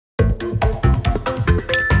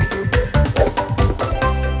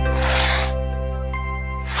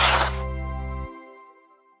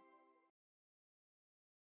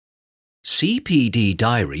CPD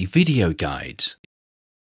Diary video guide.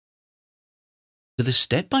 For the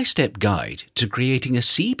step-by-step guide to creating a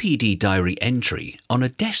CPD diary entry on a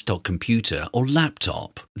desktop computer or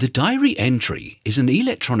laptop, the diary entry is an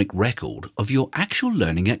electronic record of your actual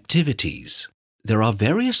learning activities. There are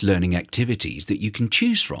various learning activities that you can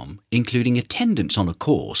choose from, including attendance on a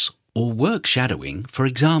course or work shadowing, for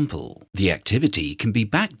example. The activity can be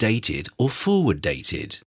backdated or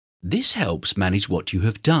forward-dated. This helps manage what you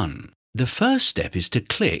have done. The first step is to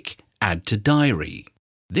click Add to Diary.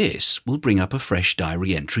 This will bring up a fresh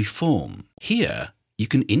diary entry form. Here, you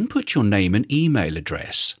can input your name and email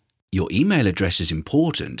address. Your email address is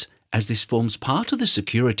important as this forms part of the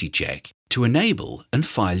security check to enable and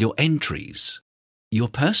file your entries. Your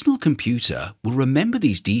personal computer will remember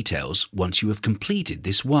these details once you have completed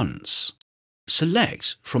this once.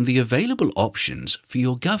 Select from the available options for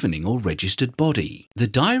your governing or registered body. The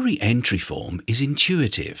diary entry form is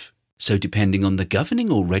intuitive, so depending on the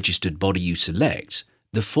governing or registered body you select,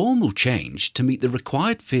 the form will change to meet the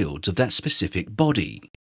required fields of that specific body.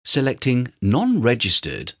 Selecting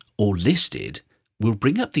non-registered or listed will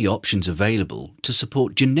bring up the options available to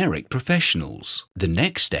support generic professionals. The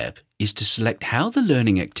next step is to select how the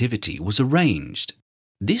learning activity was arranged.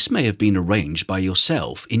 This may have been arranged by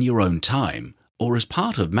yourself in your own time or as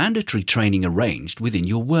part of mandatory training arranged within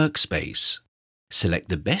your workspace. Select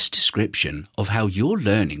the best description of how your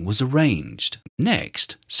learning was arranged.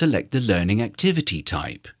 Next, select the learning activity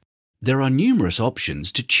type. There are numerous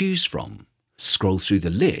options to choose from. Scroll through the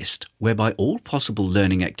list whereby all possible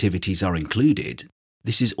learning activities are included.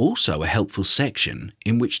 This is also a helpful section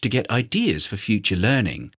in which to get ideas for future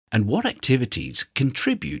learning and what activities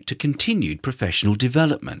contribute to continued professional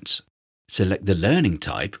development. Select the learning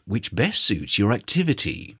type which best suits your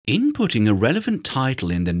activity. Inputting a relevant title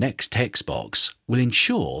in the next text box will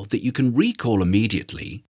ensure that you can recall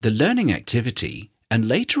immediately the learning activity and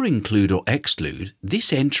later include or exclude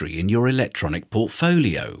this entry in your electronic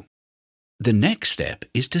portfolio. The next step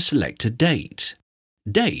is to select a date.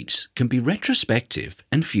 Dates can be retrospective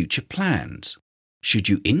and future planned. Should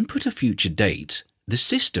you input a future date, the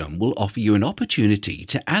system will offer you an opportunity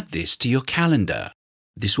to add this to your calendar.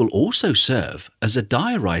 This will also serve as a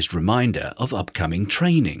diarized reminder of upcoming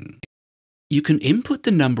training. You can input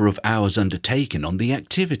the number of hours undertaken on the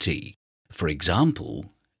activity. For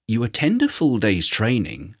example, you attend a full day's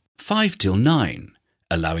training, 5 till 9.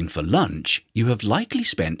 Allowing for lunch, you have likely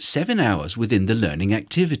spent 7 hours within the learning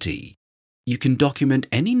activity. You can document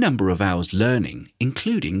any number of hours learning,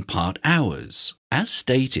 including part hours. As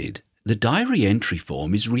stated, the diary entry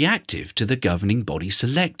form is reactive to the governing body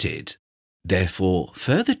selected. Therefore,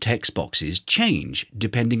 further text boxes change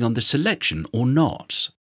depending on the selection or not.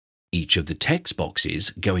 Each of the text boxes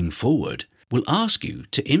going forward will ask you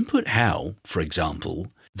to input how, for example,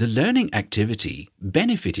 the learning activity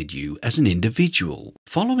benefited you as an individual.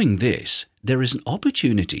 Following this, there is an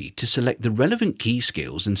opportunity to select the relevant key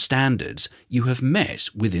skills and standards you have met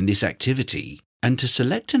within this activity and to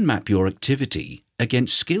select and map your activity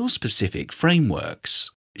against skill-specific frameworks.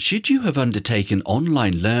 Should you have undertaken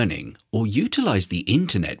online learning or utilized the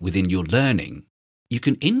internet within your learning, you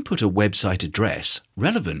can input a website address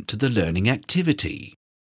relevant to the learning activity.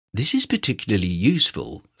 This is particularly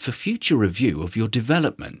useful for future review of your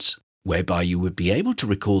development, whereby you would be able to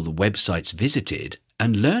recall the websites visited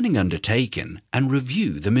and learning undertaken and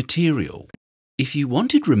review the material. If you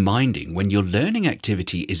wanted reminding when your learning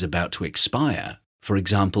activity is about to expire, for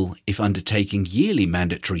example, if undertaking yearly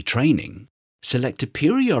mandatory training, select a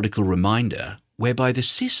periodical reminder whereby the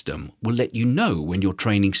system will let you know when your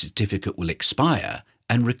training certificate will expire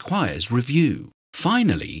and requires review.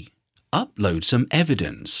 Finally, upload some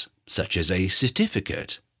evidence, such as a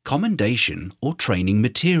certificate, commendation, or training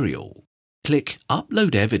material. Click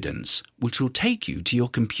Upload Evidence, which will take you to your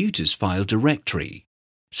computer's file directory.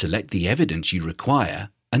 Select the evidence you require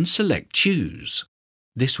and select Choose.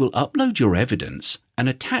 This will upload your evidence and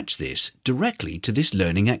attach this directly to this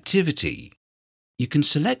learning activity. You can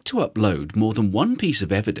select to upload more than one piece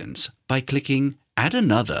of evidence by clicking Add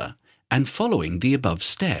Another and following the above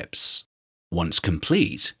steps. Once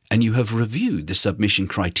complete and you have reviewed the submission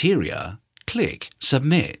criteria, click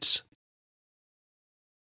Submit.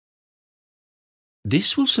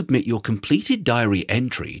 This will submit your completed diary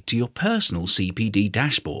entry to your personal CPD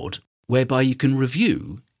dashboard, whereby you can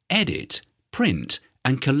review, edit, print,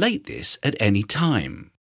 and collate this at any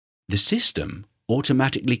time. The system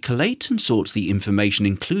automatically collates and sorts the information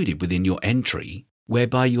included within your entry,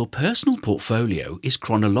 whereby your personal portfolio is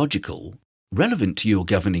chronological, relevant to your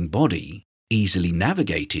governing body, easily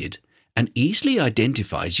navigated, and easily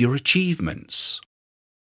identifies your achievements.